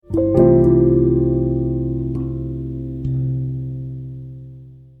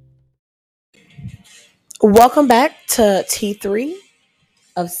Welcome back to T3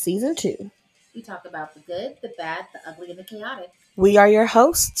 of Season 2. We talk about the good, the bad, the ugly, and the chaotic. We are your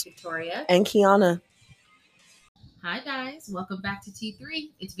hosts, Victoria and Kieana. Hi guys, welcome back to T3.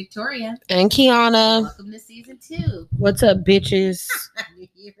 It's Victoria. And Kieana. Welcome to Season 2. What's up, bitches?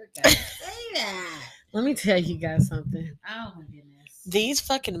 You were gonna say that. Let me tell you guys something. Oh my goodness. These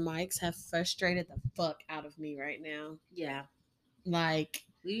fucking mics have frustrated the fuck out of me right now. Yeah. Like,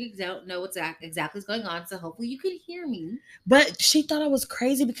 we don't know what's exactly is going on, so hopefully you can hear me. But she thought I was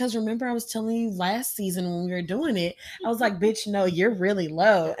crazy because remember I was telling you last season when we were doing it, I was like, bitch, no, you're really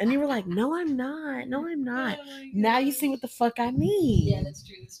low. And you were like, no, I'm not. No, I'm not. Oh now you see what the fuck I mean. Yeah, that's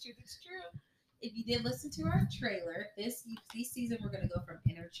true. That's true. That's true. If you did listen to our trailer, this season we're going to go from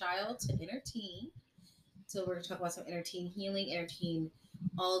inner child to inner teen. So we're going to talk about some inner teen healing, inner teen,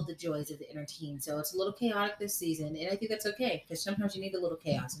 all the joys of the inner teen. So it's a little chaotic this season, and I think that's okay because sometimes you need a little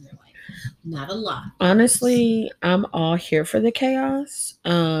chaos in your life. Not a lot. Honestly, I'm all here for the chaos.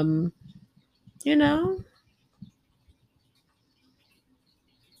 You know,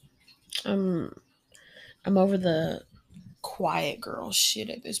 I'm over the quiet girl shit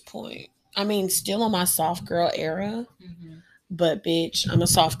at this point. I mean, still on my soft girl era, but bitch, I'm a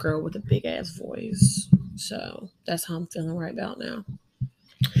soft girl with a big ass voice. So that's how I'm feeling right about now.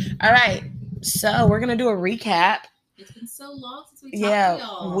 All right, so we're gonna do a recap. It's been so long since we talked to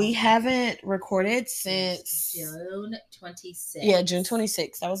y'all. We haven't recorded since June 26th. Yeah, June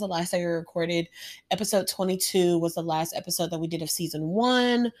 26th. That was the last day we recorded. Episode 22 was the last episode that we did of season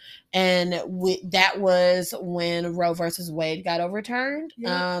 1. And that was when Roe versus Wade got overturned.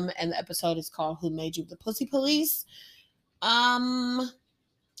 Yep. And the episode is called Who Made You the Pussy Police?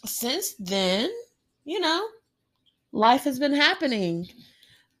 Since then, you know, life has been happening.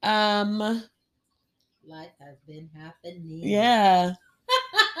 Life has been happening. Yeah.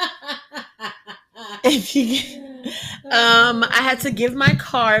 If you I had to give my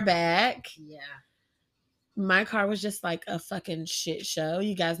car back. Yeah. My car was just like a fucking shit show.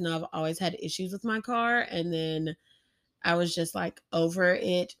 You guys know I've always had issues with my car, and then I was just like over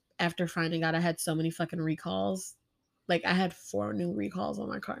it after finding out I had so many fucking recalls. Like I had 4 new recalls on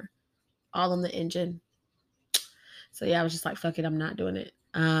my car, all on the engine. So yeah, I was just like, fuck it, I'm not doing it.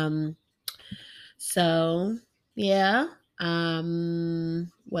 So yeah.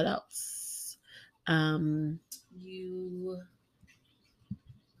 What else? I've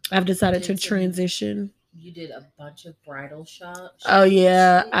decided to transition. You did a bunch of bridal shots. Oh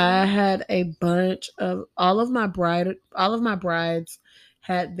yeah, I had a bunch of all of my brides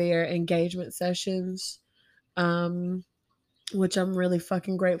had their engagement sessions, which I'm really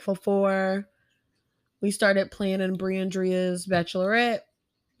fucking grateful for. We started planning Briandria's bachelorette.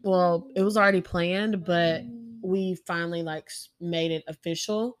 Well, it was already planned, but we finally like made it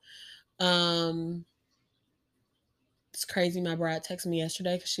official. It's crazy. My bride texted me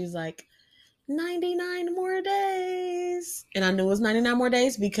yesterday because she's like, 99 more days. And I knew it was 99 more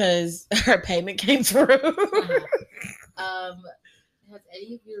days because her payment came through. Has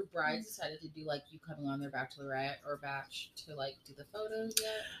any of your brides decided to do like you coming on their bachelorette or batch to like do the photos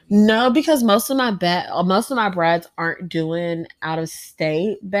yet? No, because most of my brides aren't doing out of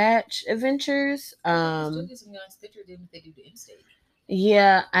state batch adventures. Still do some nice pictures even if they do the in-state.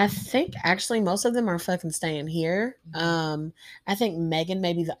 Yeah, I think actually most of them are fucking staying here. I think Megan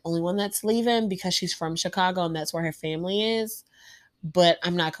may be the only one that's leaving because she's from Chicago and that's where her family is. But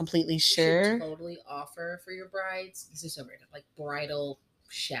I'm not completely sure. You should totally offer for your brides. This is so random, like bridal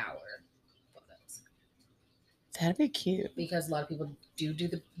shower photos. That'd be cute because a lot of people do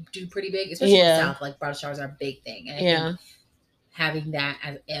pretty big, especially in the South. Like bridal showers are a big thing, and I think having that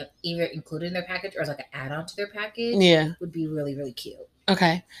as either included in their package or as like an add-on to their package, would be really, really cute.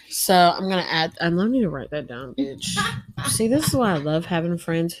 Okay, so I'm gonna add. I'm gonna need to write that down, bitch. See, this is why I love having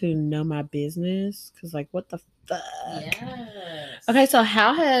friends who know my business. Cause like, what the fuck? Yes. Okay, so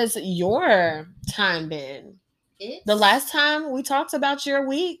how has your time been? The last time we talked about your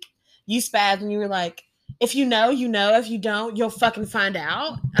week, you spazzed and you were like, "If you know, you know. If you don't, you'll fucking find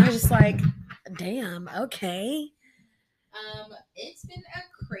out." I was just like, "Damn, okay." It's been a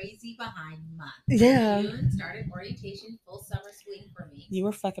crazy behind month. Yeah. June started orientation, full summer swing for me. You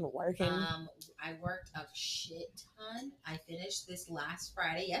were fucking working. I worked a shit ton. I finished this last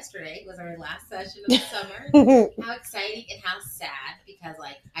Friday. Yesterday was our last session of the summer. How exciting and how sad because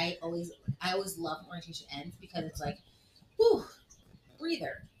like I always love when orientation ends because it's like, whew,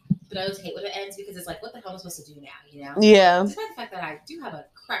 breather. But I always hate when it ends because it's like, what the hell am I supposed to do now? You know? Yeah. Despite the fact that I do have a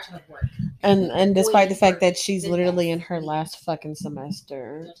crap ton of work. And despite the fact that she's literally in her last fucking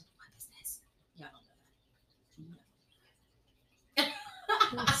semester.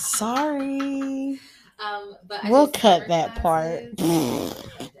 Sorry. But I We'll did cut summer that part. classes.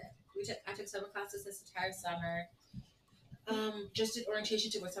 I took summer classes this entire summer. Just did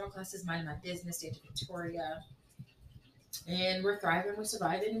orientation, took my summer classes, minding my business, stayed to Victoria, and we're thriving, we're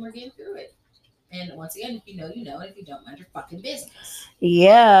surviving, and we're getting through it. And once again, if you know, you know, and if you don't, mind your fucking business.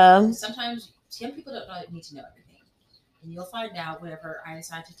 Yeah. Sometimes some people don't need to know everything, and you'll find out whenever I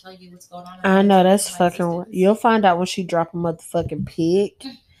decide to tell you what's going on in I my know life that's and my fucking. existence. You'll find out when she drop a motherfucking pic.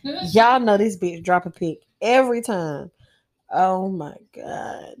 Y'all know this bitch drop a pic every time. Oh my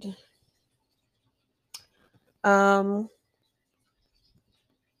god. Um,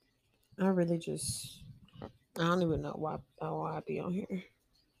 I really just. I don't even know why I be on here,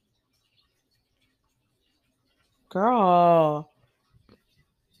 girl.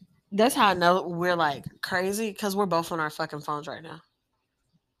 That's how I know we're like crazy because we're both on our fucking phones right now.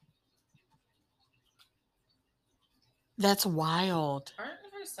 That's wild. Aren't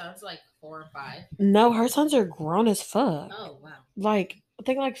her sons like 4 or 5? No, her sons are grown as fuck. Oh wow. Like I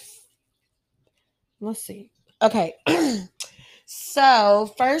think like let's see. Okay.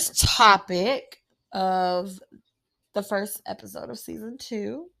 So, first topic of the first episode of season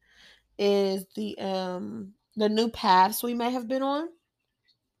 2 is the new paths we may have been on.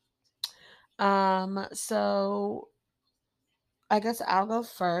 So I guess I'll go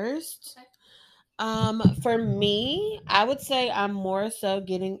first. Okay. For me, I would say I'm more so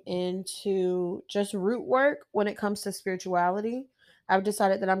getting into just root work when it comes to spirituality. I've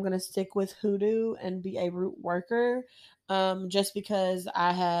decided that I'm going to stick with hoodoo and be a root worker, just because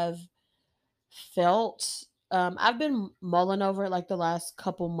I have felt I've been mulling over it like the last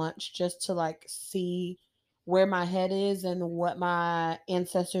couple months just to like see where my head is and what my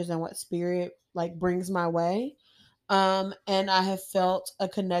ancestors and what spirit like brings my way. And I have felt a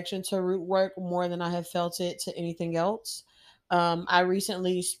connection to root work more than I have felt it to anything else. I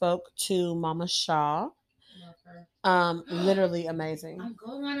recently spoke to Mama Shaw. Love her. Literally amazing. I'm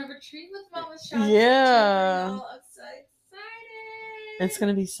going on a retreat with Mama Shaw in September, Yeah. y'all. I'm so excited. It's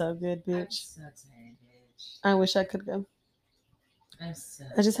gonna be so good, I'm bitch. so excited, bitch. I wish I could go. I'm so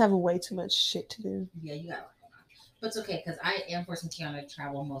I just have way too much shit to do. Yeah, you got a lot going on. But it's okay because I am forcing Kieana to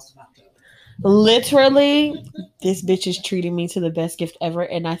travel most of October. Literally, this bitch is treating me to the best gift ever,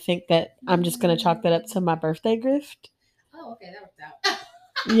 and I think that I'm just gonna chalk that up to my birthday gift. Oh, okay, that worked out.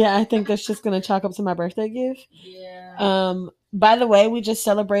 Yeah, I think that's just gonna chalk up to my birthday gift. Yeah. By the way, we just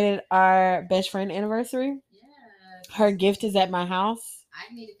celebrated our best friend anniversary. Yes. Her gift is at my house.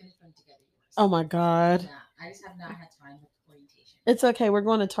 I need to finish putting together yours. Oh my god. Yeah, I just have not had time with orientation. It's okay. We're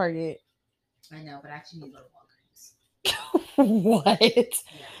going to Target. I know, but I actually need to go to Walgreens. What? Yeah.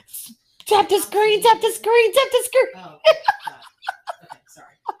 Tap the screen. Tap the screen. Tap the screen. Oh, God. Okay,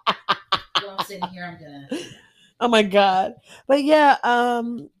 sorry. While I'm sitting here, I'm gonna. Oh my god. But yeah,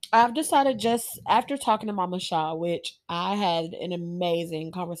 I've decided just after talking to Mama Shaw, which I had an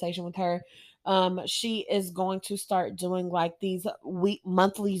amazing conversation with her. She is going to start doing like these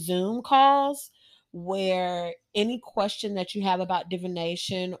monthly Zoom calls where any question that you have about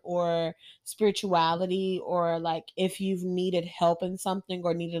divination or spirituality, or like if you've needed help in something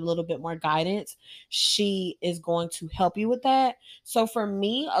or needed a little bit more guidance, she is going to help you with that. So for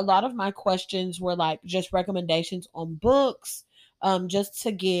me, a lot of my questions were like just recommendations on books, just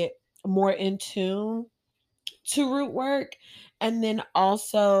to get more in tune to root work. And then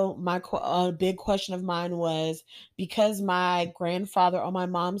also a big question of mine was, because my grandfather on my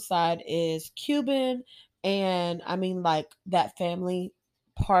mom's side is Cuban, and I mean like that family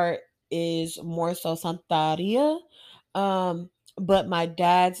part is more so Santaria, um but my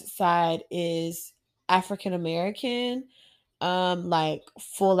dad's side is African American, like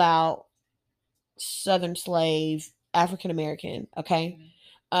full out Southern slave African American. Okay.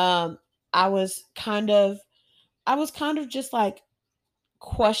 Um, I was kind of, I was kind of just like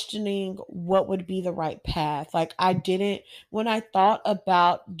questioning what would be the right path. Like I didn't, when I thought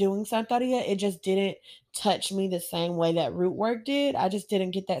about doing Santeria, it just didn't touch me the same way that root work did. I just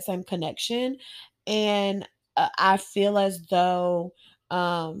didn't get that same connection. And I feel as though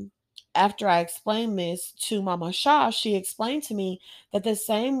after I explained this to Mama Shaw, she explained to me that the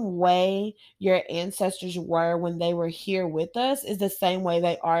same way your ancestors were when they were here with us is the same way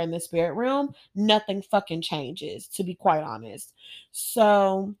they are in the spirit realm. Nothing fucking changes, to be quite honest.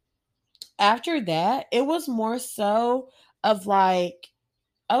 So after that, it was more so of like,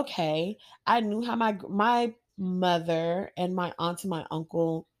 okay, I knew how my mother and my aunt and my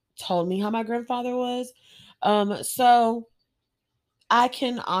uncle told me how my grandfather was. So I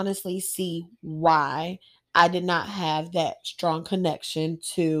can honestly see why I did not have that strong connection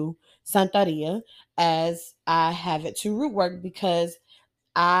to Santeria as I have it to root work, because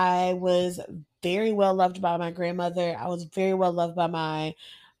I was very well loved by my grandmother. I was very well loved by my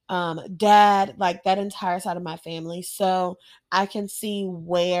dad, like that entire side of my family. So I can see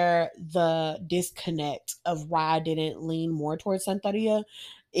where the disconnect of why I didn't lean more towards Santeria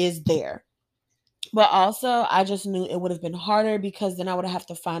is there. But also, I just knew it would have been harder because then I would have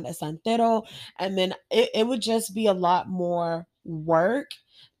to find a santero, and then it would just be a lot more work.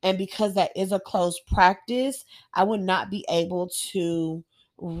 And because that is a closed practice, I would not be able to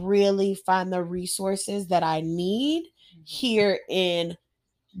really find the resources that I need here in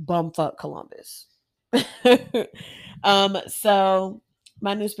bumfuck Columbus. So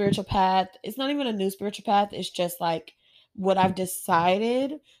my new spiritual path, it's not even a new spiritual path, it's just like what I've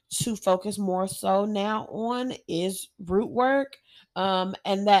decided to focus more so now on is root work.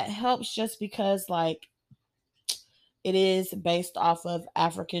 And that helps just because like it is based off of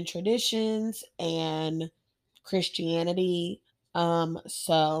African traditions and Christianity.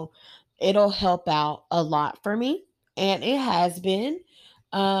 So it'll help out a lot for me. And it has been.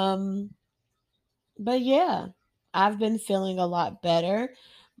 Um, but yeah, I've been feeling a lot better.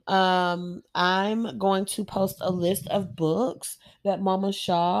 I'm going to post a list of books that Mama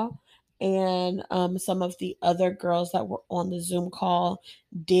Shaw and some of the other girls that were on the Zoom call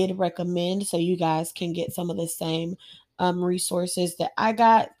did recommend, so you guys can get some of the same resources that I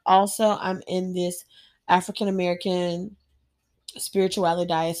got. Also, I'm in this African American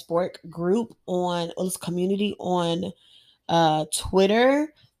spirituality diasporic group on this community on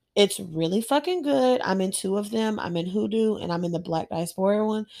Twitter. It's really fucking good. I'm in two of them. I'm in Hoodoo and I'm in the Black Diaspora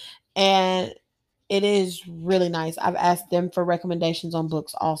one. And it is really nice. I've asked them for recommendations on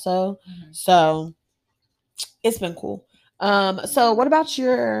books also. So it's been cool. So what about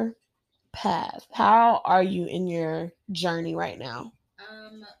your path? How are you in your journey right now?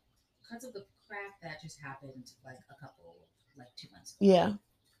 Um, because of the crap that just happened like a couple, like 2 months ago, Yeah.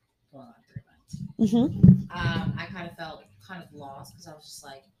 going on 3 months. Mm-hmm. I kind of felt kind of lost because I was just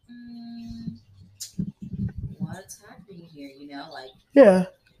like, what's happening here? Like Yeah.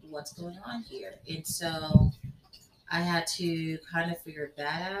 what's going on here? And so I had to kind of figure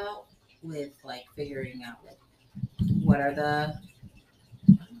that out with like figuring out like what are the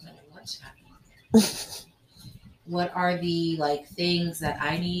I don't know what's happening. What are the like things that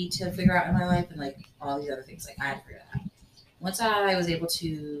I need to figure out in my life and like all these other things. Like I had to figure that out. Once I was able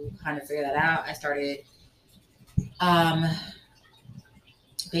to kind of figure that out, I started um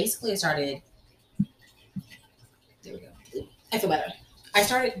basically I started there we go. I feel better. I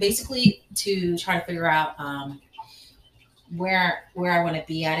started basically to try to figure out where I want to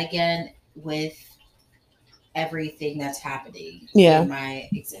be at again with everything that's happening Yeah. in my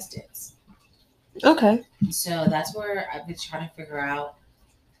existence. Okay. So that's where I've been trying to figure out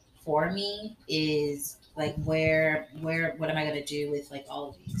for me is like where what am I gonna do with like all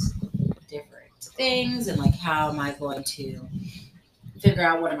of these different things and like how am I going to figure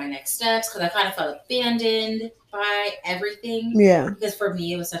out what are my next steps because I kind of felt abandoned by everything. Yeah. Because for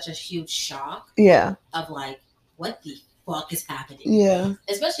me it was such a huge shock. Yeah. Of like what the fuck is happening? Yeah.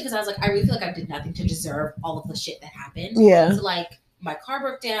 Especially because I was like I really feel like I did nothing to deserve all of the shit that happened. Yeah. So like my car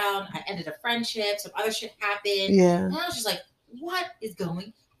broke down, I ended a friendship, some other shit happened. Yeah. And I was just like, what is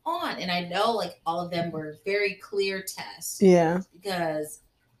going on? And I know like all of them were very clear tests. Yeah. Because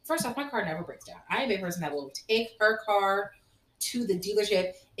first off, my car never breaks down. I am a person that will take her car to the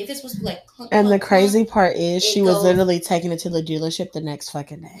dealership if it's supposed to be like clunk, and clunk, the crazy clunk, part is she was goes, literally taking it to the dealership the next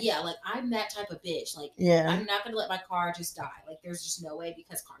fucking day. Yeah, like I'm that type of bitch. Like Yeah. I'm not gonna let my car just die. Like there's just no way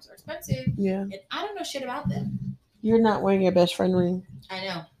because cars are expensive. Yeah. And I don't know shit about them. You're not wearing your best friend ring. I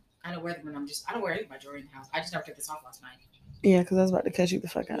know. I don't wear them when I don't wear any of my jewelry in the house. I just never took this off last night. Yeah, because I was about to cut you the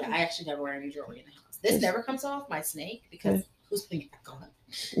fuck out. Yeah, I actually never wear any jewelry in the house. This never comes off, my snake, because who's putting it back on?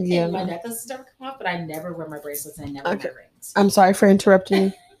 Yeah. And my necklaces never come off, but I never wear my bracelets and I never wear my rings. I'm sorry for interrupting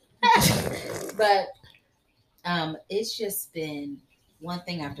you. But it's just been one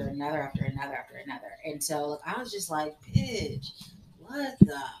thing after another after another after another. And so like, I was just like, bitch, what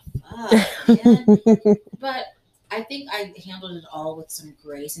the fuck, man? But I think I handled it all with some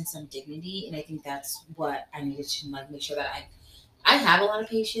grace and some dignity, and I think that's what I needed to like make sure that I have a lot of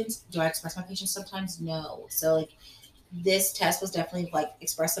patience. Do I express my patience sometimes? No. So like this test was definitely like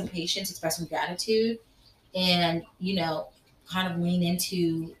express some patience, express some gratitude, and kind of lean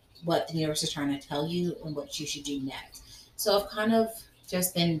into what the universe is trying to tell you and what you should do next. So I've kind of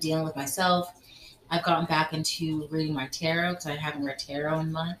just been dealing with myself. I've gotten back into reading my tarot because I haven't read tarot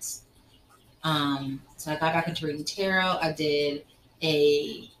in months. So I got back into reading tarot. I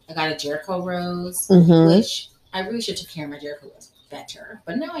got a Jericho rose, which I really should have took care of my Jericho rose better.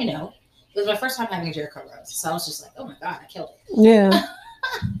 But now I know. It was my first time having a Jericho rose. So I was just like, oh my God, I killed it. Yeah.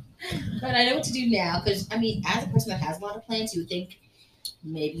 But I know what to do now because I mean, as a person that has a lot of plants, you would think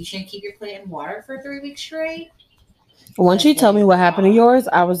maybe you shouldn't keep your plant in water for 3 weeks straight. Once Because you told they me what happened to rot. yours,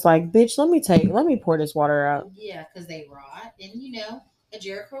 I was like, bitch, let me pour this water out. Yeah, because they rot. And you know, a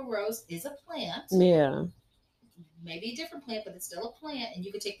Jericho rose is a plant. Yeah. Maybe a different plant, but it's still a plant. And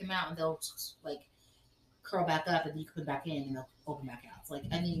you could take them out and they'll like curl back up and you can put them back in and they'll open back out. It's like,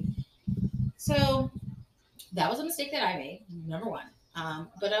 I mean, so that was a mistake that I made, number one.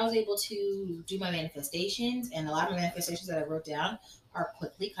 But I was able to do my manifestations, and a lot of manifestations that I wrote down are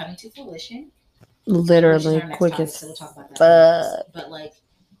quickly coming to fruition, which is Literally our next quick topic. as So we'll talk about that later. fuck. But like,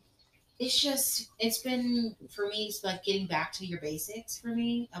 it's just, it's been for me, it's like getting back to your basics for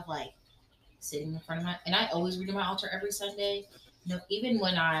me of like sitting in front of my, and I always redo my altar every Sunday. You know, even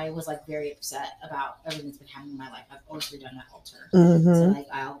when I was like very upset about everything that's been happening in my life, I've always redone my altar. So Mm-hmm. like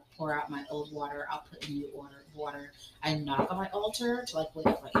I'll pour out my old water, I'll put in new water. I knock on my altar to like wake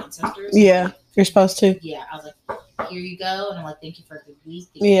up my ancestors. Yeah, Like, you're supposed to. yeah, I was like, here you go, and I'm like, thank you for a good week.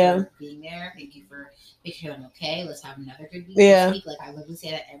 Thank Yeah. you for being there. Thank you for making sure I'm okay. Let's have another good week Yeah. this week. Like I literally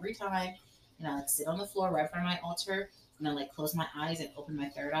say that every time. And I like sit on the floor right in front of my altar, and I like close my eyes and open my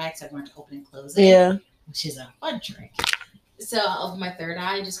third eye because I've learned to open and close it. Yeah. Which is a fun trick. So I'll open my third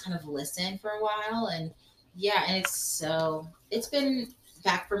eye and just kind of listen for a while. And yeah, and it's been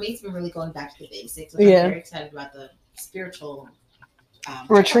back for me. It's been really going back to the basics. Which Yeah. I'm very excited about the spiritual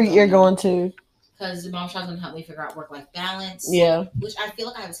Retreat you're going to. because the mom child's going to help me figure out work life balance. Yeah. Which I feel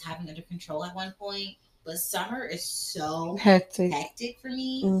like I was having under control at one point. But summer is so Hectic. for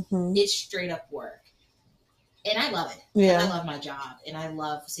me. Mm-hmm. It's straight up work. And I love it. Yeah. I love my job. And I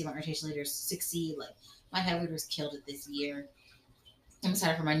love seeing my orientation leaders succeed. Like, my head leaders killed it this year. I'm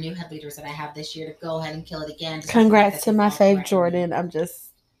excited for my new head leaders that I have this year to go ahead and kill it again. Congrats to my fave Jordan. I'm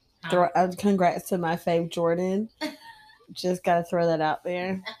just Huh? congrats to my fave Jordan. Just gotta throw that out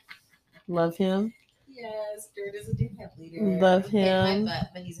there. Love him. Yes, Jordan's a new head leader. Love Kick my him. butt,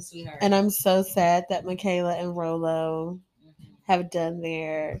 but he's a sweetheart. And I'm so sad that Michaela and Rolo have done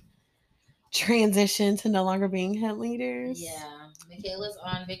their transition to no longer being head leaders. Yeah. Michaela's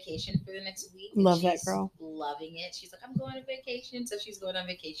on vacation for the next week. Love that she's girl. Loving it. She's like, I'm going on vacation. So she's going on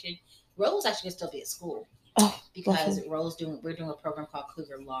vacation. Rolo's actually going to still be at school. Oh, because we're doing a program called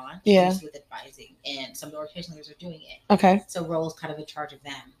Cougar Launch, yeah, with advising, and some of the orientation leaders are doing it. Okay. So Roll's kind of in charge of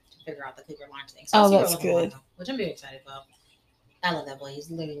them to figure out the Cougar Launch thing. So that's good. Which I'm very excited about. I love that boy. He's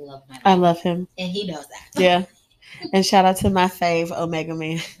literally loving my life. I love him, and he knows that. Yeah. And shout out to my fave Omega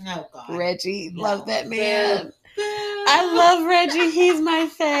Man. Oh God, Reggie, love that man. I love Reggie. He's my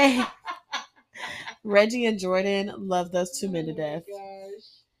fave. Reggie and Jordan love those two men to death. Gosh.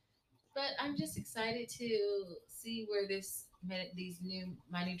 But I'm just excited to see where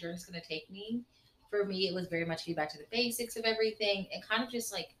my new journey is going to take me. For me, it was very much get back to the basics of everything and kind of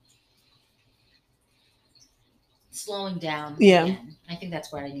just like slowing down. Yeah. Again. I think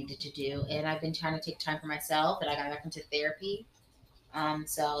that's what I needed to do. And I've been trying to take time for myself, and I got back into therapy.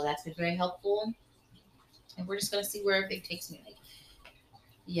 So that's been very helpful. And we're just going to see where everything takes me. Like,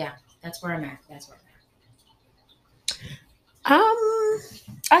 yeah, that's where I'm at.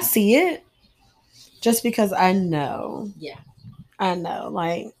 I see it. Just because I know. Yeah. I know.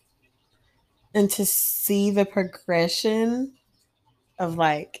 Like, and to see the progression of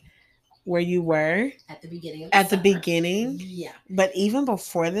like where you were at the beginning yeah, but even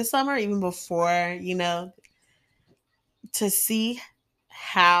before the summer, even before, to see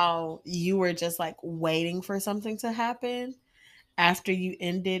how you were just like waiting for something to happen after you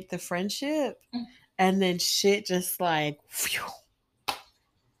ended the friendship, and then shit just like phew.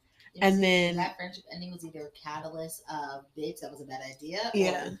 And then that friendship ending was either a catalyst of bitch, that was a bad idea,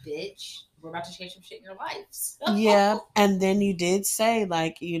 yeah, or bitch, we're about to change some shit in your life. Yeah. And then you did say,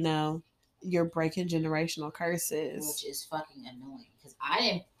 like, you're breaking generational curses, which is fucking annoying because I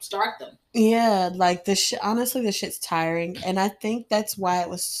didn't start them. Yeah, like honestly, the shit's tiring, and I think that's why it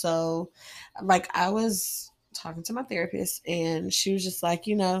was so. Like, I was talking to my therapist, and she was just like,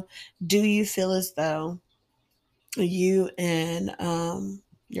 do you feel as though you and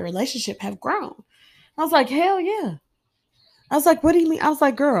your relationship have grown? I was like, hell yeah. I was like, what do you mean? I was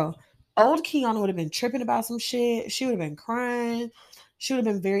like, girl, old Kieana would have been tripping about some shit. She would have been crying. She would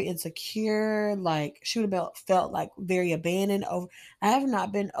have been very insecure. Like, she would have felt like very abandoned. I have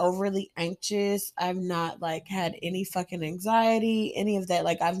not been overly anxious. I've not like had any fucking anxiety, any of that.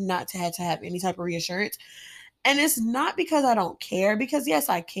 Like, I've not had to have any type of reassurance. And it's not because I don't care, because yes,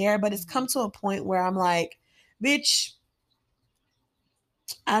 I care, but it's come to a point where I'm like, bitch,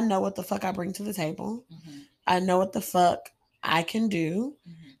 I know what the fuck I bring to the table. Mm-hmm. I know what the fuck I can do.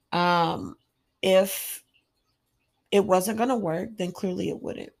 Mm-hmm. If it wasn't going to work, then clearly it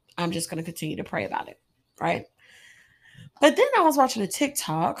wouldn't. I'm just going to continue to pray about it. Right. But then I was watching a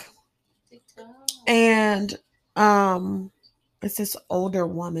TikTok TikTok. and um it's this older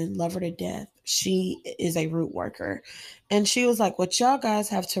woman, love her to death. She is a root worker. And she was like, what y'all guys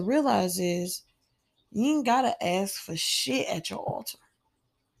have to realize is you ain't gotta ask for shit at your altar.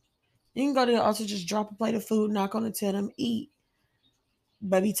 You can go to the altar, just drop a plate of food, not gonna tell them eat,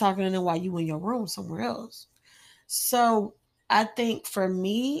 but be talking to them while you in your room somewhere else. So I think for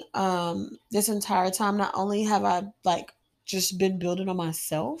me, this entire time, not only have I like just been building on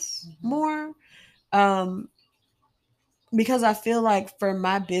myself more, um, because I feel like for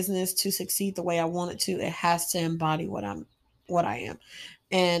my business to succeed the way I want it to, it has to embody what I am.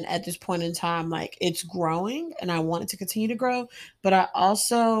 And at this point in time, like it's growing and I want it to continue to grow, but I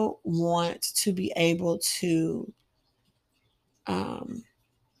also want to be able to um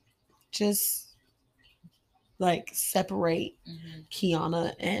just like separate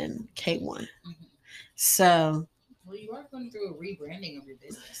Kieana and K1. So Well, you are going through a rebranding of your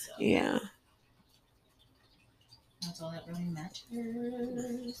business, so yeah. that's all that really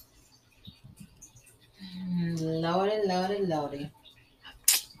matters. Lordy, lordy, lordy.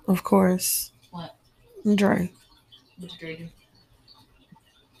 Of course. What? Dre. What did Dre do?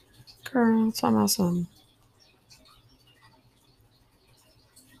 Girl, talking about something.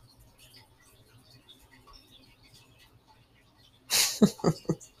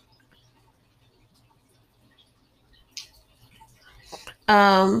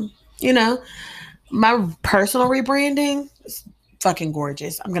 You know, my personal rebranding is fucking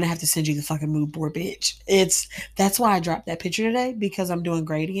gorgeous. I'm gonna have to send you the fucking mood board, bitch. That's why I dropped that picture today because I'm doing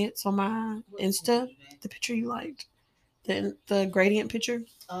gradients on my Insta. The picture you liked, the gradient picture.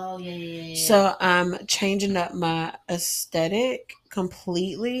 Oh yeah. So I'm changing up my aesthetic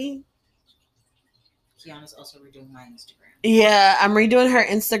completely. Kiana's also redoing my Instagram. Yeah, I'm redoing her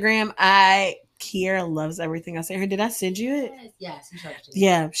Instagram. Kiera loves everything I sent her. Did I send you it? Yes, you showed it to me.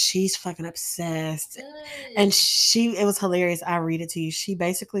 Yeah, she's fucking obsessed. Good. And it was hilarious. I read it to you. She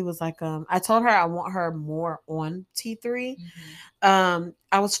basically was like, I told her I want her more on T3.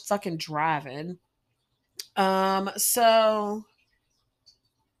 I was fucking driving. So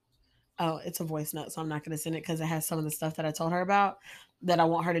oh, it's a voice note, so I'm not gonna send it because it has some of the stuff that I told her about that I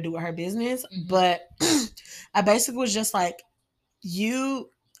want her to do with her business. But I basically was just like,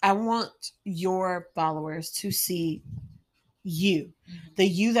 I want your followers to see you, the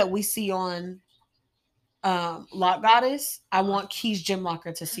you that we see on Lock Goddess. I want Key's Gym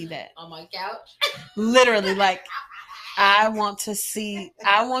Locker to see that on my couch. Literally, like I want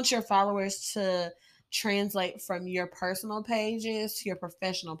your followers to translate from your personal pages to your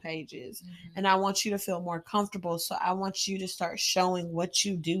professional pages. And I want you to feel more comfortable. So I want you to start showing what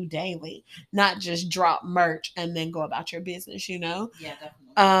you do daily, not just drop merch and then go about your business, you know? Yeah,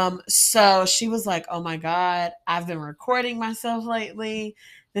 definitely. So she was like, oh my God, I've been recording myself lately.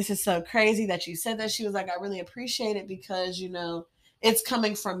 This is so crazy that you said that. She was like, I really appreciate it because, you know, it's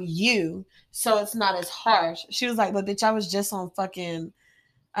coming from you, so it's not as harsh. She was like, but bitch, I was just on fucking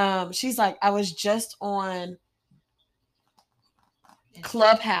she's like, I was just on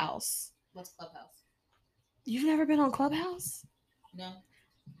Clubhouse. What's Clubhouse? You've never been on Clubhouse? No.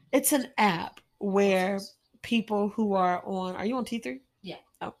 It's an app where people who are you on T3? Yeah.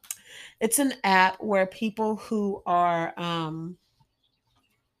 Oh. It's an app where people who are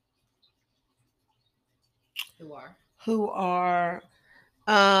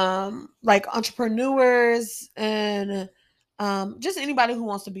like entrepreneurs and just anybody who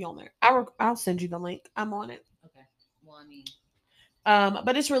wants to be on there. I'll send you the link. I'm on it. Okay. Well, I mean,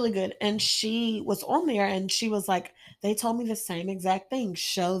 but it's really good. And she was on there and she was like, they told me the same exact thing.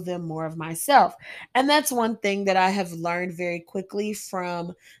 Show them more of myself. And that's one thing that I have learned very quickly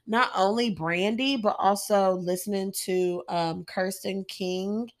from not only Brandy, but also listening to Kirsten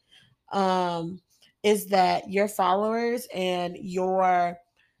King, is that your followers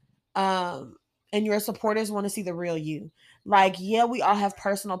um and your supporters want to see the real you. Like, yeah, we all have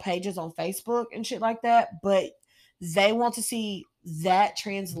personal pages on Facebook and shit like that, but they want to see that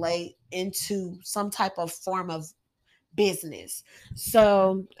translate into some type of form of business.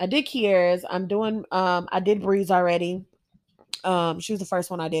 So I did Kiera's. I did Breeze already. She was the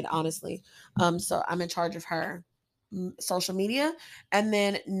first one I did, honestly. So I'm in charge of her social media, and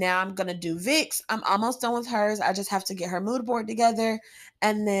then now I'm gonna do Vic's. I'm almost done with hers. I just have to get her mood board together,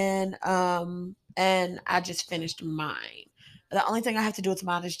 and then and I just finished mine. The only thing I have to do with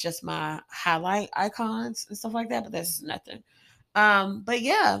mine is just my highlight icons and stuff like that, but that's nothing. But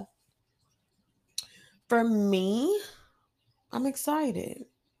yeah, for me, I'm excited.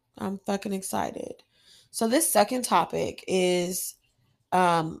 I'm fucking excited. So this second topic is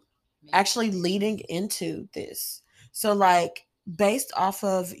actually leading into this. So, like, based off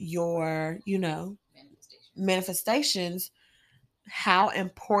of your, manifestations, how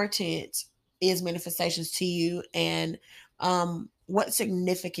important is manifestations to you, and what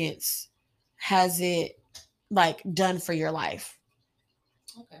significance has it like done for your life?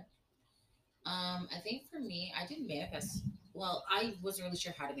 Okay. I think for me, I didn't manifest. Well, I wasn't really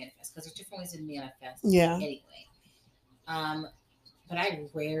sure how to manifest because there's different ways to manifest. Yeah. Anyway, um, but I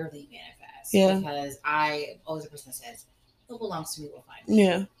rarely manifest Yeah. because I always a person that says, "What belongs to me will find me."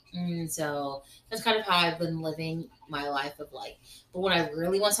 Yeah. And so that's kind of how I've been living my life of like, but when I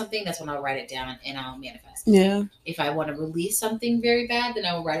really want something, that's when I'll write it down and I'll manifest it. Yeah. If I want to release something very bad, then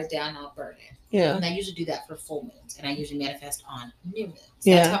I will write it down and I'll burn it. Yeah. And I usually do that for full moons, and I usually manifest on new moons.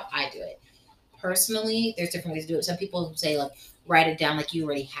 Yeah. That's how I do it. Personally, there's different ways to do it. Some people say like write it down like you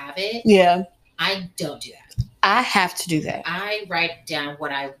already have it. Yeah. I don't do that. I have to do that. I write down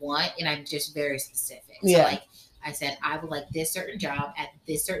what I want, and I'm just very specific. Yeah. So like I said, I would like this certain job at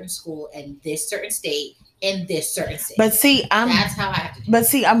this certain school and this certain state in this certain city. But see, that's how I have to do it. But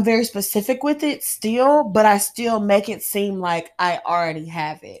see, I'm very specific with it still, but I still make it seem like I already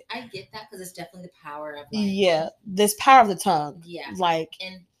have it. I get that because it's definitely the power of like, this power of the tongue. Yeah. Like,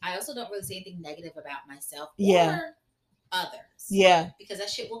 and I also don't really say anything negative about myself or others. Yeah. Because that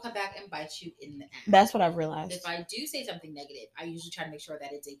shit will come back and bite you in the ass. That's what I've realized. If I do say something negative, I usually try to make sure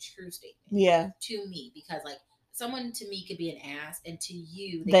that it's a true statement. Yeah. To me, because like someone to me could be an ass, and to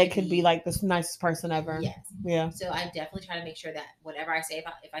you they could be like the nicest person ever. Yes. Yeah. So I definitely try to make sure that whatever I say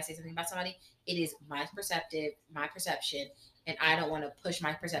about, if I say something about somebody, it is my perception, and I don't want to push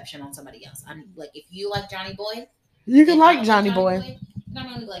my perception on somebody else. I'm like, if you like Johnny Boy, you can like Johnny Boy. And I'm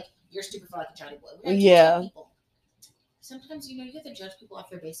gonna be like, you're stupid for liking Johnny Boy. Yeah. Sometimes you have to judge people off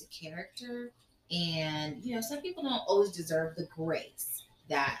their basic character, and some people don't always deserve the grace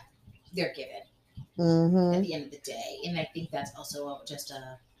that they're given. Mm-hmm. At the end of the day, and I think that's also just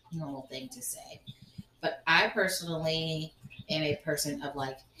a normal thing to say. But I personally am a person of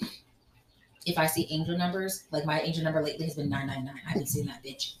like, if I see angel numbers, like my angel number lately has been 999. I've been seeing that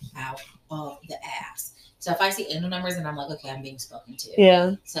bitch out of the ass. So if I see angel numbers, and I'm like, okay, I'm being spoken to.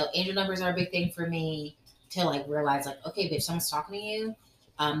 Yeah. So angel numbers are a big thing for me to like realize, like, okay, bitch, someone's talking to you.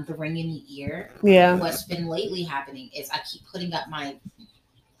 The ring in the ear. Yeah. What's been lately happening is I keep putting up my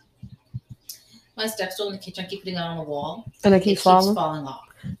step stool in the kitchen. I keep putting it on the wall, and it keeps falling off.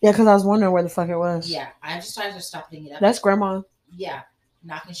 Yeah, because I was wondering where the fuck it was. Yeah, I just tried to stop putting it up. That's grandma. Yeah,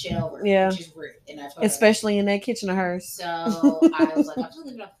 knocking shit over. Yeah, which is rude. And especially in that kitchen of hers. So I was like, I'm just gonna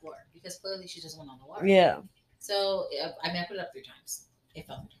leave it on the floor because clearly she just went on the water. Yeah. So I put it up 3 times. It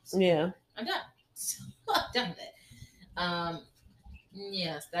fell. Yeah. I'm done. So I'm done with it.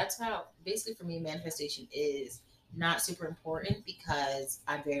 Yes, that's how. Basically, for me, manifestation is not super important because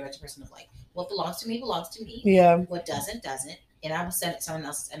I'm very much a person of like, what belongs to me belongs to me. Yeah. What doesn't, and I will send someone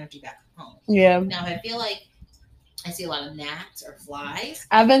else's energy back home. Yeah. Now, if I feel like I see a lot of gnats or flies,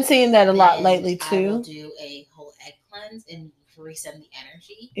 I've been seeing that a lot lately too. I will do a whole egg cleanse and resend the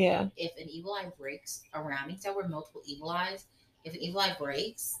energy. Yeah. If an evil eye breaks around me, so we're multiple evil eyes. If an evil eye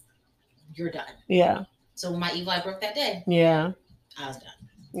breaks, you're done. Yeah. So when my evil eye broke that day, yeah, I was done.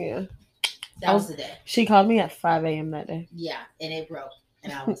 Yeah. That was the day. She called me at 5 a.m. that day. Yeah, and it broke.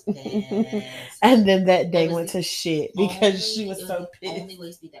 And I was pissed. And then that day went to shit because she was so pissed. Only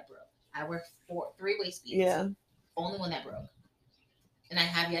waist bead that broke. I worked 3 waist beads. Yeah. Only one that broke. And I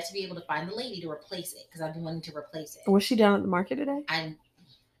have yet to be able to find the lady to replace it because I've been wanting to replace it. Was she down at the market today?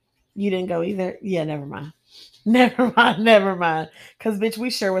 You didn't go either? Yeah, never mind. Never mind. Because, bitch, we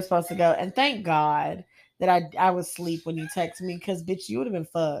sure were supposed to go. And thank God that I was asleep when you texted me because, bitch, you would have been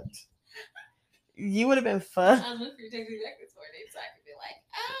fucked. You would have been fucked. I was looking for you to text me back this morning so I could be like,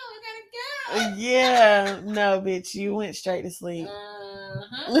 oh, I gotta go. Yeah. No, bitch, you went straight to sleep.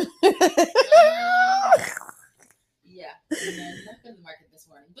 Yeah. I'm not going to the market this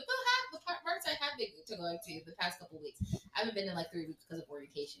morning. But the markets I have been to going to the past couple of weeks. I haven't been in like 3 weeks because of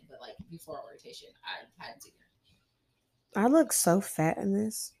orientation, but like before orientation, I hadn't seen her. I look so fat in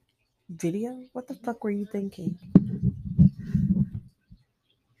this video. What the fuck were you thinking?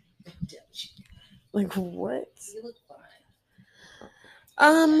 Like what? You look fine.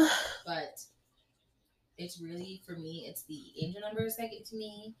 But it's really, for me, it's the angel numbers that get to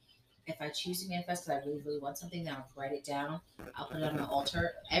me. If I choose to manifest because I really, really want something, then I'll write it down. I'll put it on my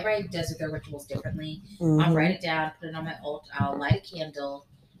altar. Everybody does their rituals differently. Mm-hmm. I'll write it down, put it on my altar. I'll light a candle,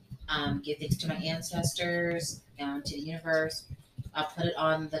 give thanks to my ancestors, to the universe. I'll put it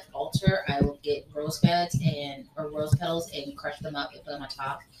on the altar. I will get rose petals and crush them up and put them on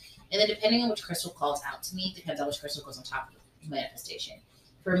top. And then depending on which crystal calls out to me, depends on which crystal goes on top of the manifestation.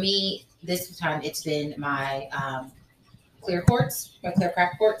 For me, this time it's been my clear quartz, my clear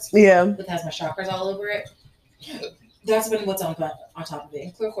crack quartz, Yeah. which has my chakras all over it. That's been what's on top of it.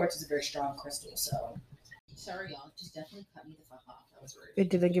 And clear quartz is a very strong crystal, so sorry y'all, just definitely cut me the fuck off. That was rude. It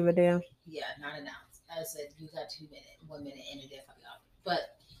didn't give a damn. Yeah, not an ounce. I said you got 1 minute, and it did cut me off.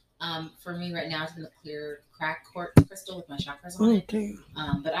 But for me right now, it's been the clear crack quartz crystal with my chakras on it.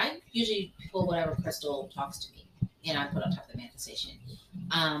 Damn. But I usually pull whatever crystal talks to me, and I put on top of the manifestation.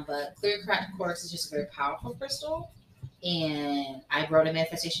 But clear crack quartz is just a very powerful crystal, and I wrote a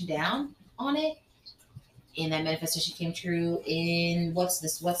manifestation down on it, and that manifestation came true in what's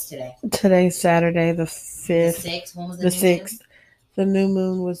today? Today's Saturday, the 5th. The 6th. When was the 6th. The new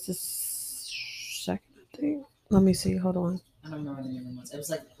moon was the 2nd, I think. Let me see. Hold on. I don't remember when the new moon was. It was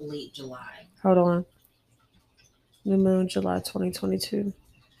like late July. Hold on. New moon, July 2022.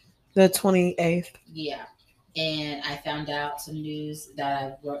 The 28th. Yeah. And I found out some news that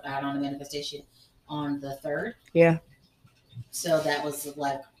I wrote out on the manifestation on the 3rd. Yeah. So that was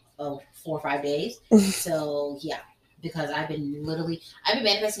like 4 or 5 days. So yeah, because I've been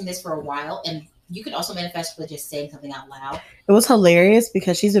manifesting this for a while, and you can also manifest with just saying something out loud. It was hilarious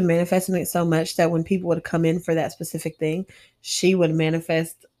because she's been manifesting it so much that when people would come in for that specific thing, she would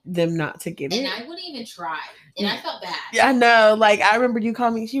manifest them not to get it. And I wouldn't even try. And I felt bad. Yeah, I know. Like, I remember you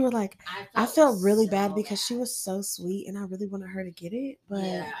called me. You were like, I felt really so bad because she was so sweet and I really wanted her to get it. But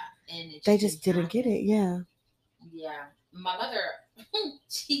yeah, and they just didn't get it. Yeah. Yeah. My mother,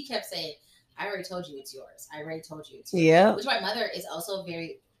 she kept saying, I already told you it's yours. I already told you it's yours. Yeah. Which my mother is also a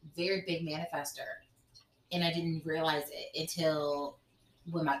very, very big manifester. And I didn't realize it until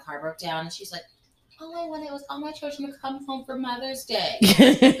when my car broke down. And she's like, all I wanted was all my children to come home for Mother's Day.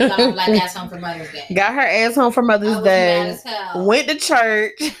 Got my black ass home for Mother's Day. Got her ass home for Mother's Day. Mad as hell. Went to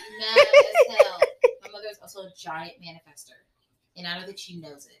church. Mad as hell. My mother is also a giant manifester. And I know that she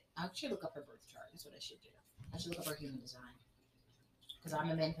knows it. I should look up her birth chart. That's what I should do. I should look up her human design. Because I'm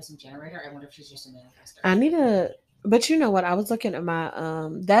a manifesting generator. I wonder if she's just a manifester. I need to, but you know what? I was looking at my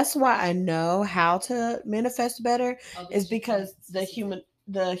that's why I know how to manifest better is because the human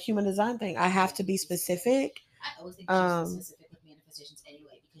design thing. I have to be specific. I always think you're specific with manifestations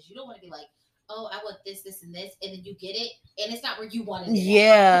anyway, because you don't want to be like, oh, I want this, this, and this, and then you get it, and it's not where you wanted it.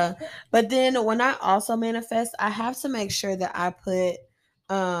 Yeah. But then when I also manifest, I have to make sure that I put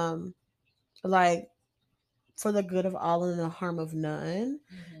like for the good of all and the harm of none.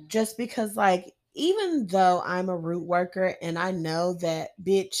 Mm-hmm. Just because, like, even though I'm a root worker and I know that,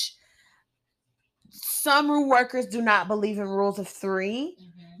 bitch, some root workers do not believe in rules of 3.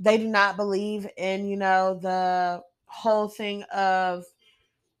 Mm-hmm. They do not believe in, the whole thing of,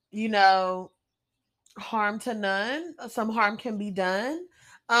 harm to none. Some harm can be done.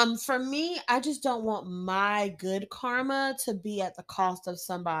 For me, I just don't want my good karma to be at the cost of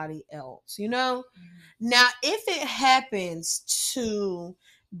somebody else, Mm-hmm. Now, if it happens to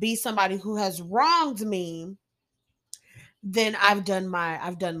be somebody who has wronged me, then I've done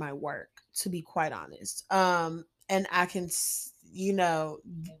my work, to be quite honest. And I can, Maybe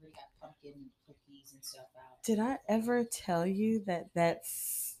got pumpkin cookies and stuff out. Did I ever tell you that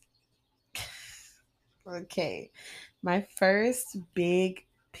that's okay? My first big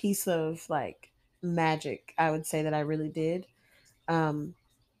piece of like magic, I would say that I really did.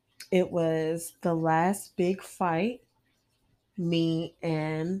 It was the last big fight me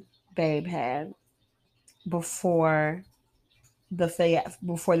and Babe had before the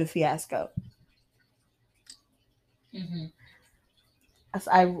fiasco. Mm-hmm.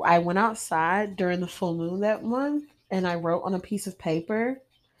 I went outside during the full moon that month, and I wrote on a piece of paper,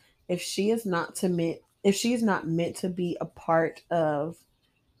 if she is not meant to be a part of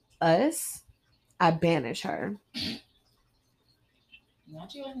us, I banish her.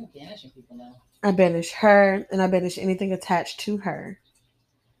 Not you like banishing people now. I banish her, and I banish anything attached to her.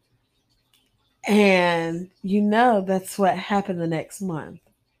 And that's what happened the next month.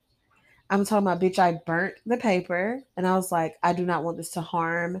 I'm talking about, bitch, I burnt the paper, and I was like, I do not want this to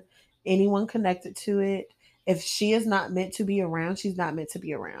harm anyone connected to it. If she is not meant to be around, she's not meant to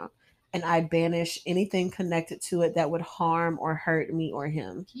be around. And I banish anything connected to it that would harm or hurt me or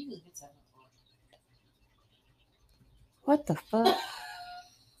him. Can you believe it's 7 o'clock? What the fuck?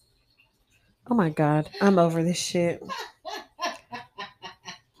 Oh my God, I'm over this shit.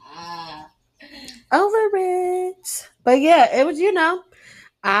 Over it. But yeah, it was,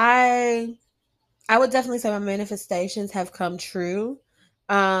 I would definitely say my manifestations have come true.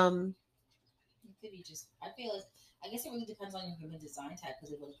 It could be just, I feel like I guess it really depends on your human design type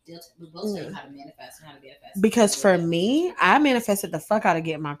because we both tell you how to manifest and how to manifest. Because for me, I manifested the fuck out of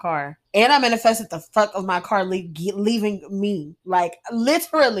getting my car, and I manifested the fuck of my car leaving me, like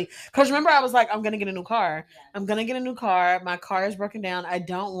literally. Because remember, I was like, I'm gonna get a new car. Yeah. I'm gonna get a new car. My car is broken down. I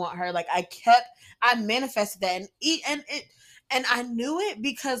don't want her. Like I manifested that, and I knew it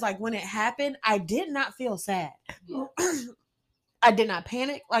because like when it happened, I did not feel sad. Yeah. I did not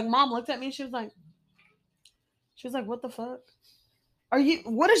panic. Like mom looked at me, she was like, "What the fuck?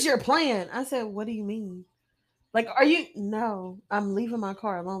 What is your plan?" I said, "What do you mean? Like, are you no, I'm leaving my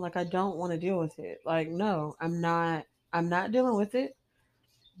car alone. Like I don't want to deal with it. Like, no, I'm not dealing with it.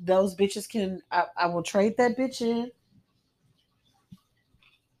 Those bitches I will trade that bitch in.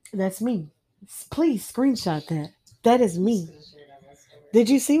 That's me. Please screenshot that. That is me. Did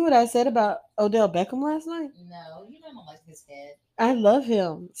you see what I said about Odell Beckham last night? No, you don't like his head. I love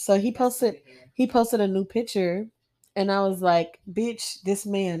him. So he posted a new picture, and I was like, bitch, this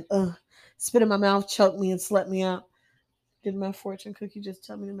man, spit in my mouth, choked me, and slept me out. Did my fortune cookie just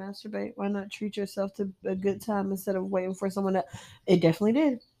tell me to masturbate? Why not treat yourself to a good time instead of waiting for someone to? It definitely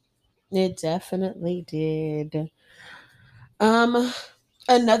did. It definitely did. Um,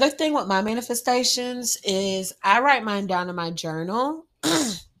 Another thing with my manifestations is I write mine down in my journal.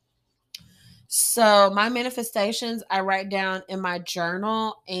 So my manifestations I write down in my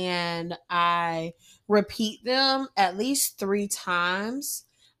journal and I repeat them at least 3 times.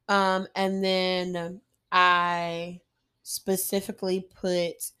 And then I specifically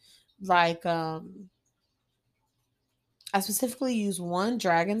put like I specifically use one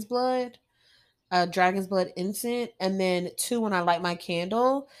dragon's blood incense, and then 2 when I light my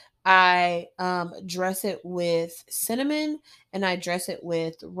candle, I dress it with cinnamon and I dress it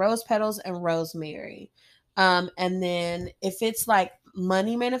with rose petals and rosemary. And then if it's like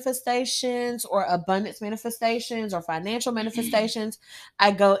money manifestations or abundance manifestations or financial manifestations,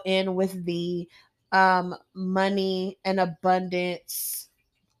 I go in with the money and abundance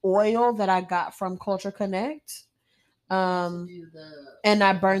oil that I got from Culture Connect. And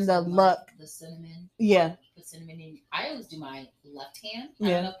I burn the luck. The cinnamon. Yeah. Put cinnamon in. I always do my left hand. I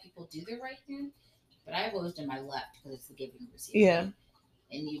don't know if people do their right hand, but I've always done my left because it's the giving and receiving. Yeah.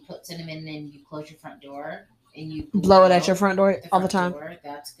 And you put cinnamon in, you close your front door, and you blow it at your front door all the time.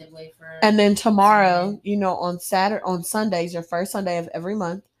 That's a good way for. And then tomorrow, on Sundays, your first Sunday of every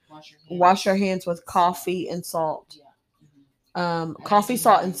month, wash your hands with coffee and salt. Yeah. Coffee,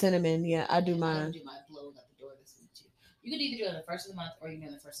 salt, and cinnamon. Yeah, I do mine. I do my blowing at the door this week too. You could either do it on the first of the month or you can do it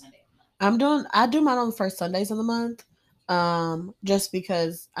on the first Sunday of the month. I do mine on the first Sundays of the month. Just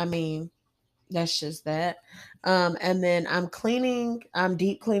because that's just that. And then I'm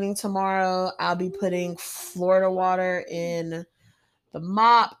deep cleaning tomorrow. I'll be putting Florida water in the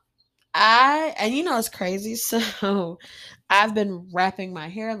mop. And it's crazy. So I've been wrapping my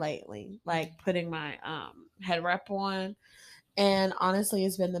hair lately, like putting my head wrap on. And honestly,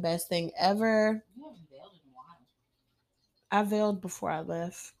 it's been the best thing ever. You haven't veiled in a while. I veiled before I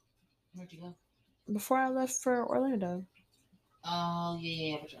left. Where'd you go? Before I left for Orlando. Oh,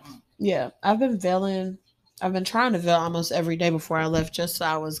 yeah. Yeah, I've been veiling. I've been trying to veil almost every day before I left just so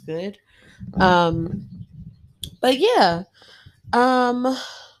I was good. But yeah.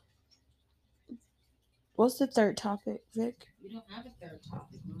 What's the third topic, Vic? We don't have a third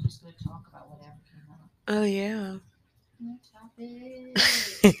topic. We're just going to talk about whatever came up. Oh, yeah. Topic.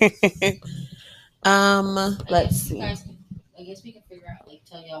 Let's see. I guess we can figure out,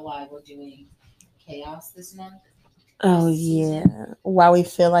 tell y'all why we're doing chaos this month. Oh, yeah. Why we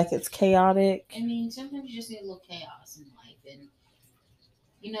feel like it's chaotic. I mean, sometimes you just need a little chaos in life. And,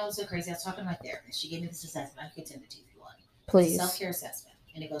 it's so crazy. I was talking to my therapist. She gave me this assessment. I could send it to you if you want. Please. It's a self-care assessment.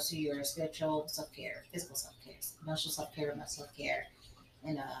 And it goes through your spiritual self-care, physical self-care, emotional self-care, mental self-care,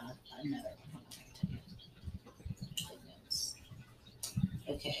 and another one. I can tell you. Notes.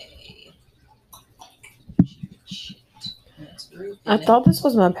 Okay. I thought this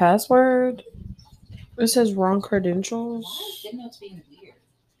was my password. It says wrong credentials. Why is GoodNotes being weird?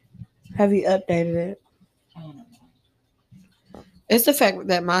 Have you updated it? I don't know. It's the fact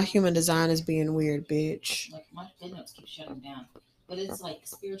that my human design is being weird, bitch. My GoodNotes keeps shutting down. But it's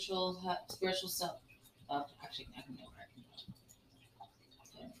spiritual self. Actually, I can know where I can go.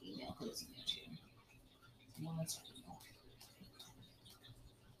 I have an email because it's email too. One second.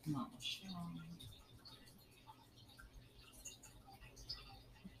 Mama Sean.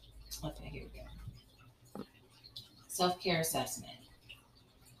 Okay, here we go. Self-care assessment.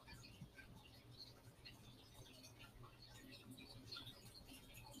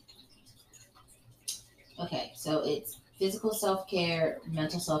 Okay, so it's physical self care,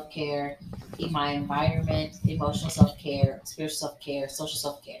 mental self care, in my environment, emotional self care, spiritual self care, social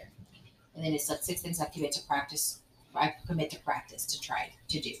self care, and then it's like 6 things I commit to practice. I commit to practice to try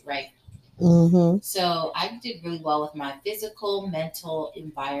to do right. Mm-hmm. So I did really well with my physical, mental,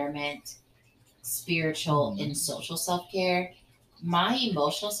 environment, spiritual, and social self care. My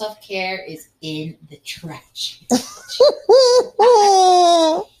emotional self care is in the trash. You're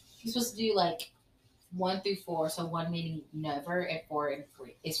supposed to do like 1 through 4. So 1 meaning never, and 4 and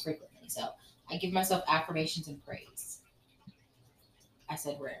is frequently. So I give myself affirmations and praise. I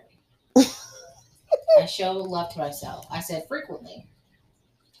said rarely. I show love to myself. I said frequently.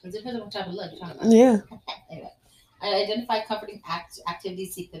 It depends on what type of love you're talking about. Yeah. Anyway, I identify comforting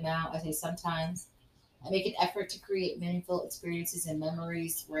activities, seek them out. I say sometimes. I make an effort to create meaningful experiences and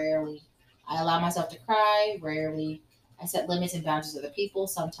memories. Rarely. I allow myself to cry. Rarely. I set limits and boundaries with other people.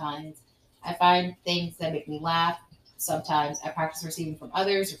 Sometimes. I find things that make me laugh. Sometimes. I practice receiving from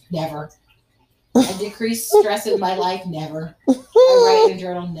others. Never. I decrease stress in my life. Never. I write in a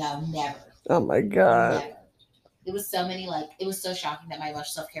journal. No, never. Oh my god. Never. It was so many, like, it was so shocking that my emotional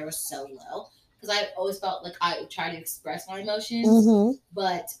self care was so low because I always felt like I try to express my emotions, Mm-hmm.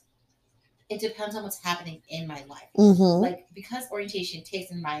 but it depends on what's happening in my life. Mm-hmm. Like, because orientation takes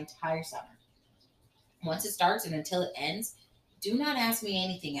in my entire summer, once it starts and until it ends, do not ask me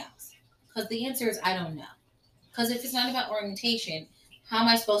anything else because the answer is I don't know. Because if it's not about orientation, how am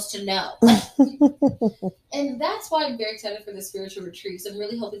I supposed to know? And that's why I'm very excited for the spiritual retreats. I'm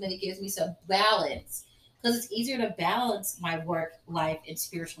really hoping that it gives me some balance because it's easier to balance my work life and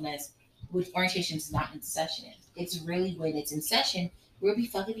spiritualness with orientations not in session. It's really when it's in session, will be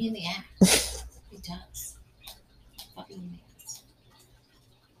fucking me in the ass. It does. Fucking me in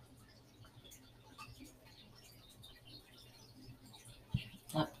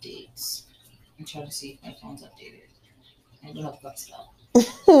the ass. Updates. I'm trying to see if my phone's updated. I don't know if that's up.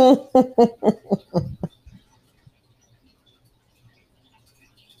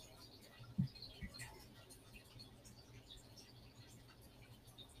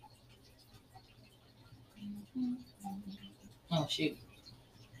 Oh shoot.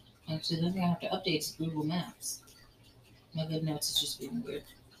 Actually, the only thing I have to update is Google Maps. My good notes is just being weird.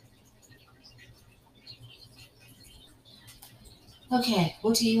 Okay,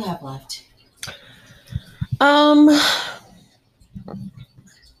 what do you have left? um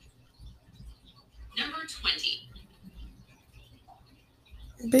Number 20.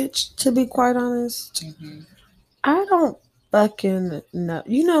 Bitch, to be quite honest, Mm-hmm. I don't fucking know.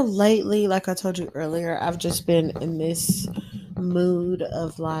 You know, lately, like I told you earlier, I've just been in this mood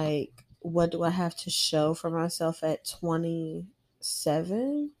of like, what do I have to show for myself at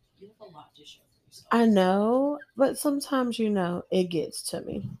 27? You have a lot to show for yourself. I know, but sometimes, it gets to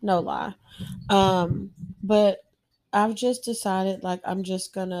me. No lie. But I've just decided like I'm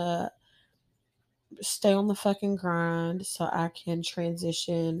just gonna stay on the fucking grind so I can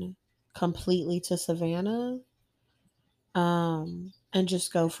transition completely to Savannah, and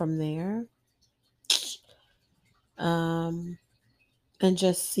just go from there, um, and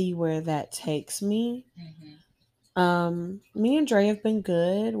just see where that takes me. Mm-hmm. Me and Dre have been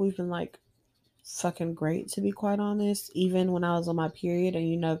good. We've been like fucking great, to be quite honest. Even when I was on my period,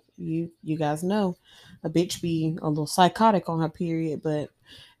 and you guys know, a bitch be a little psychotic on her period, but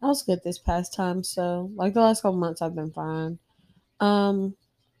I was good this past time. So like the last couple months, I've been fine. Um,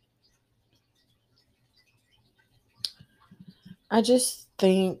 I just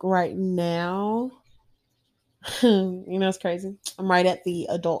think right now, it's crazy. I'm right at the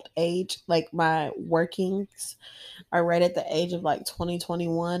adult age. Like my workings are right at the age of like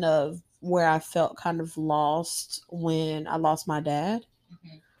 2021 of where I felt kind of lost when I lost my dad.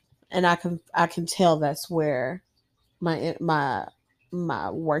 Mm-hmm. And I can tell that's where my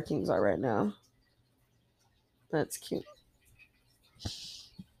workings are right now. That's cute.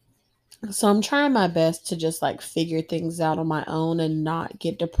 So I'm trying my best to just like figure things out on my own and not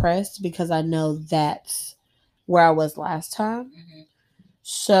get depressed because I know that's where I was last time. Mm-hmm.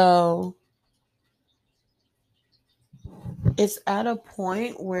 So it's at a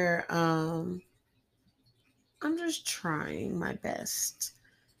point where I'm just trying my best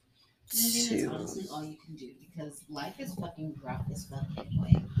And I think that's to honestly all you can do because life is fucking rough as fuck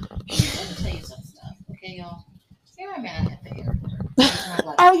anyway. And let me tell you some stuff, okay, y'all? Here I'm at the airport.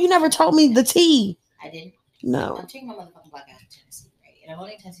 Oh, you never told me the tea. I didn't. No. I'm taking my motherfucking black out to Tennessee, right? And I'm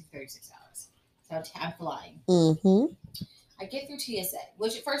only in Tennessee for 36 hours. So I'm flying. Mm-hmm. I get through TSA,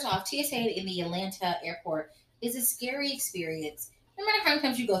 which, first off, TSA in the Atlanta airport is a scary experience no matter how many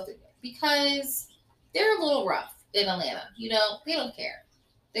times you go through it because they're a little rough in Atlanta. They don't care.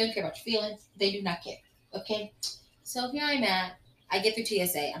 They don't care about your feelings. They do not care. Okay? So here I'm at. I get through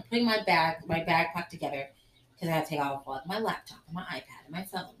TSA. I'm putting my backpack together because I have to take off like my laptop and my iPad and my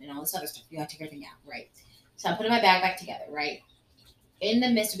phone and all this other stuff. You got to take everything out, right? So I'm putting my bag back together, right? In the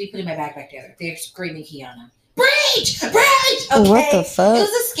midst of me putting my bag back together, they're screaming Kieana. Breach! Breach! Okay. What the fuck? It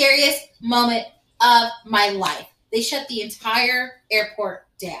was the scariest moment of my life. They shut the entire airport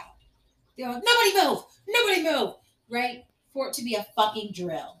down. They're like, nobody move! Nobody move! Right? For it to be a fucking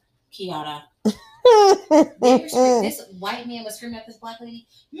drill, Kieana. This white man was screaming at this black lady,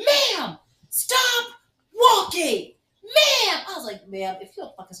 ma'am, stop walking! Ma'am! I was like, ma'am, if you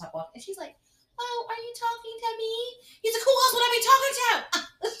don't fucking stop walking. And she's like, oh, are you talking to me? He's like, who else would I be talking to? I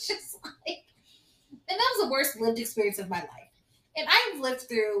was just like, and that was the worst lived experience of my life. And I've lived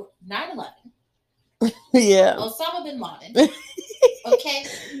through 9/11. Yeah. Osama bin Laden. Okay?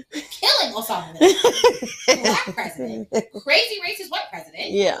 Killing Osama bin Laden. Black president. Crazy racist white president.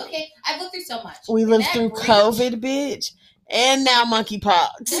 Yeah. Okay? I've lived through so much. We lived through COVID, bitch. And now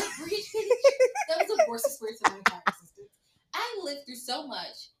monkeypox. That breach, that was the worst experience of my entire existence. I lived through so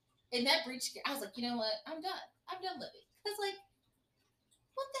much. And that breach, I was like, you know what? I'm done. I'm done living. Because, like,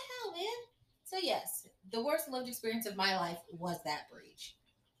 what the hell, man? So, yes, the worst lived experience of my life was that breach.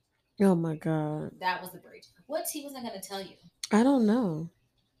 Oh, my God. That was the breach. What tea was I going to tell you? I don't know.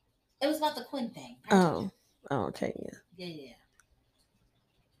 It was about the Quinn thing. Oh, okay, yeah. Yeah.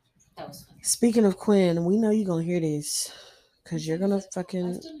 That was funny. Speaking of Quinn, we know you're going to hear this. Because you're going to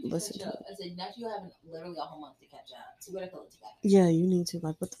fucking listen to it. I said, now you have literally a whole month to catch up. So we got to pull it together. Yeah, you need to.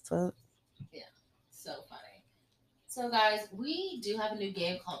 Like, what the fuck? Yeah. So funny. So, guys, we do have a new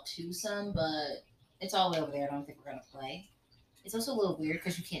game called Twosome, but it's all the way over there. I don't think we're going to play. It's also a little weird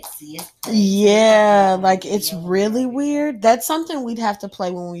because you can't see us play. Yeah, like, it's really weird. That's something we'd have to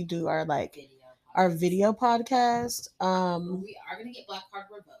play when we do our, like, video podcast. We are going to get Black Card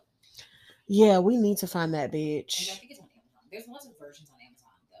revoked. Yeah, we need to find that bitch. And I think it's on Amazon. There's lots of versions on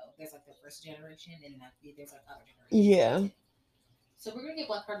Amazon, though. There's, like, the first generation, and then there's, like, other generations. Yeah. So we're going to get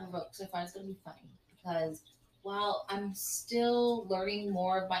Black Card revoked because I find it's going to be funny. Because while I'm still learning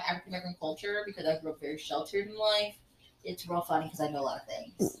more of my African American culture, because I grew up very sheltered in life, it's real funny because I know a lot of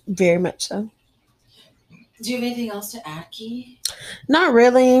things. Very much so. Do you have anything else to add, Key? Not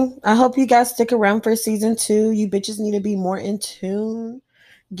really. I hope you guys stick around for season 2. You bitches need to be more in tune.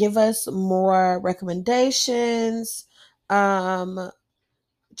 Give us more recommendations.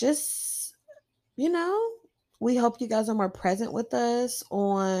 Just, we hope you guys are more present with us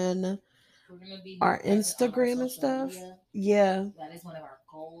on our Instagram and stuff. Media. Yeah. That is one of our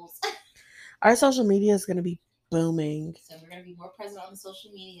goals. Our social media is going to be booming. So we're going to be more present on the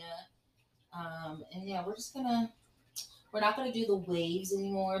social media. And yeah, we're not going to do the waves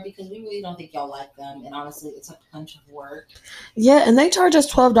anymore because we really don't think y'all like them. And honestly, it's a bunch of work. Yeah, and they charge us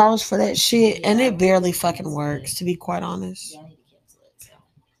 $12 for that shit, and it barely fucking works, to be quite honest. Yeah, I need to cancel it.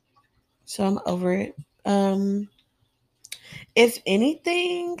 So I'm over it. If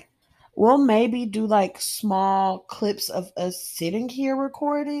anything, we'll maybe do like small clips of us sitting here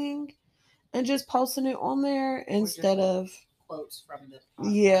recording and just posting it on there instead of quotes from the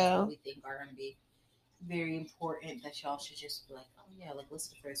podcast that we think are going to be very important that y'all should just be like, oh yeah, like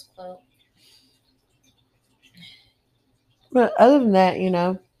listen to this quote. But other than that,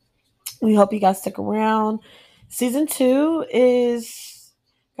 we hope you guys stick around. Season 2 is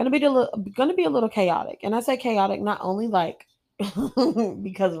gonna be a little chaotic, and I say chaotic not only like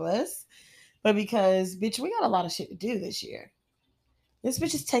because of us, but because bitch, we got a lot of shit to do this year. This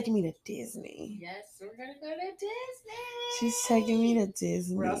bitch is taking me to Disney. Yes, we're gonna go to Disney. She's taking me to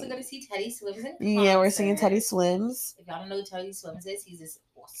Disney. We're also gonna see Teddy Swims in concert. Yeah, we're singing Teddy Swims. If y'all don't know who Teddy Swims is, he's this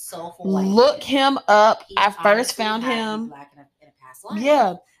soulful white Look him up. I first found him. Black in a past life.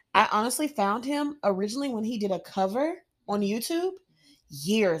 Yeah, I honestly found him originally when he did a cover on YouTube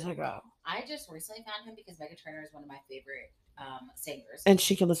years ago. I just recently found him because Meghan Trainor is one of my favorite singers, and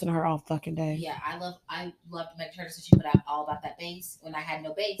she can listen to her all fucking day. Yeah, I loved Meghan Trainor since she put out All About That Bass when I had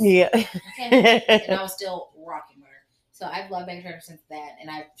no bass. Yeah, okay, and I was still rocking with her. So I've loved Meghan Trainor since then,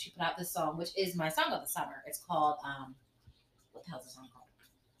 and she put out this song, which is my song of the summer. It's called what the hell is the song called?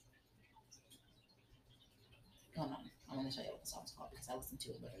 Hold on, I'm gonna show you what the song's called because I listen to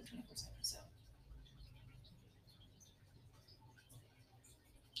it literally 24/7. So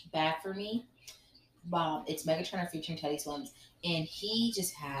Bad for Me. It's Meghan Trainor featuring Teddy Swims, and he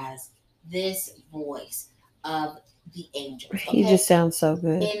just has this voice of the angels. Okay? He just sounds so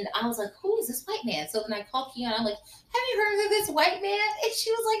good. And I was like, who is this white man? So then I called Kieana, I'm like, have you heard of this white man? And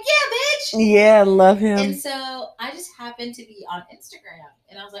she was like, yeah, bitch. Yeah, love him. And so I just happened to be on Instagram,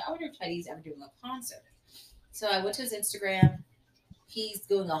 and I was like, I wonder if Teddy's ever doing a concert. So I went to his Instagram. He's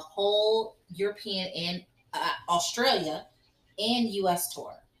doing a whole European and Australia and US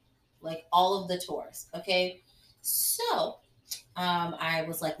tour. Like all of the tours. Okay. So I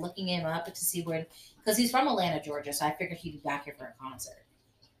was like looking him up to see where, because he's from Atlanta, Georgia. So I figured he'd be back here for a concert.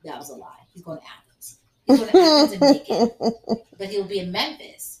 That was a lie. He's going to Athens. He's going to Athens and Macon. But he'll be in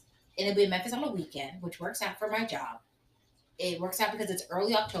Memphis. And he'll be in Memphis on a weekend, which works out for my job. It works out because it's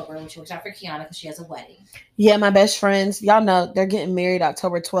early October, which works out for Kieana because she has a wedding. Yeah, my best friends, y'all know they're getting married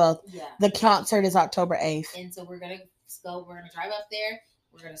October 12th. Yeah. The concert is October 8th. And so we're going to go, we're going to drive up there.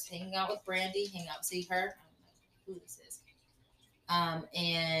 We're going to hang out with Brandy, hang out, see her. I don't know who this is.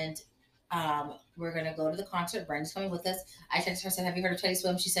 We're going to go to the concert. Brandy's coming with us. I texted her, said, have you heard of Teddy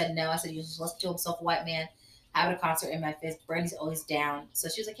Swim? She said, no. I said, you just listen to him, Self-White Man, having a concert in Memphis. Brandy's always down. So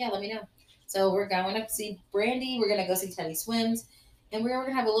she was like, yeah, let me know. So we're going to see Brandy. We're going to go see Teddy Swims. And we're going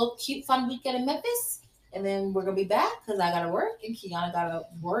to have a little cute, fun weekend in Memphis. And then we're going to be back because I got to work. And Kieana got to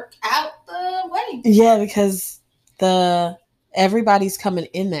work out the wedding. Yeah, because everybody's coming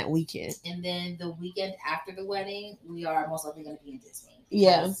in that weekend. And then the weekend after the wedding, we are most likely going to be in Disney.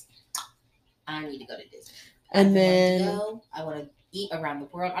 Yeah. I need to go to Disney. And then I want to eat around the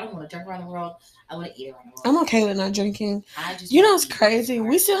world. I don't want to drink around the world. I want to eat around the world. I'm okay with not drinking. It's crazy.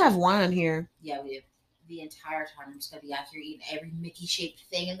 We still have wine here. Yeah, we do. The entire time I'm just going to be out here eating every Mickey-shaped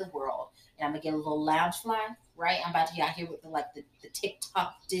thing in the world. And I'm going to get a little lounge fly, right? I'm about to get out here with the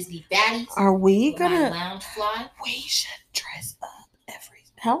TikTok Disney baddies. Are we going to? Lounge fly. We should dress up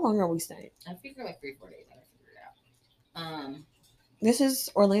How long are we staying? I figure 3-4 days. I gotta figure it out. This is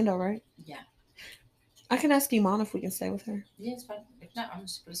Orlando, right? Yeah. I can ask Iman if we can stay with her. Yeah, it's fine. If not, I'm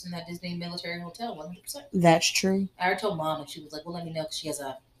just put us in that Disney military hotel 100%. That's true. I already told Mom, and she was like, well, let me know, because she has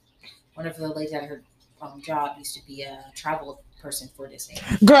one of the ladies at her job used to be a travel person for Disney.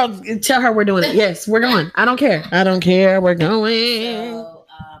 Girl, tell her we're doing it. Yes, we're going. I don't care. We're going. So,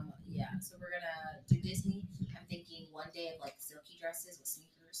 so we're going to do Disney. I'm thinking one day of silky dresses with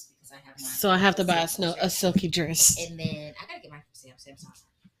sneakers, because I have my... So I have to buy a silky dress. And then I got to get my Samsung.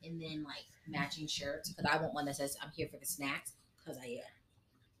 And then matching shirts, because I want one that says I'm here for the snacks, because I am.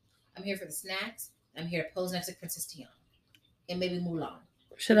 I'm here for the snacks. I'm here to pose next to Princess Tiana. And maybe Mulan.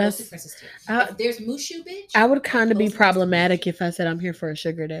 Should I? If there's Mushu, bitch. I would kind of be problematic if I said I'm here for a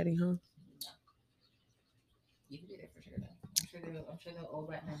sugar daddy, huh? No. You can be there for sugar daddy. I'm sure they'll all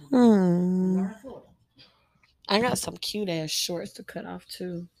right now. I got some cute ass shorts to cut off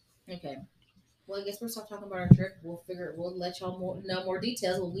too. Okay. Well, I guess we'll stop talking about our trip. We'll let y'all know more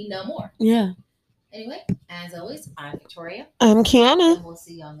details when we know more. Yeah. Anyway, as always, I'm Victoria. I'm Kieana. And we'll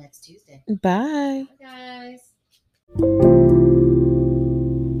see y'all next Tuesday. Bye. Bye, guys.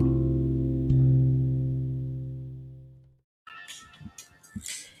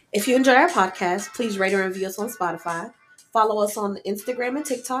 If you enjoy our podcast, please rate and review us on Spotify. Follow us on Instagram and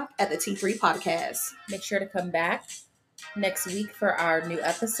TikTok at the T3 Podcast. Make sure to come back next week for our new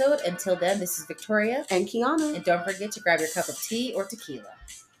episode. Until then, this is Victoria and Kieana. And don't forget to grab your cup of tea or tequila.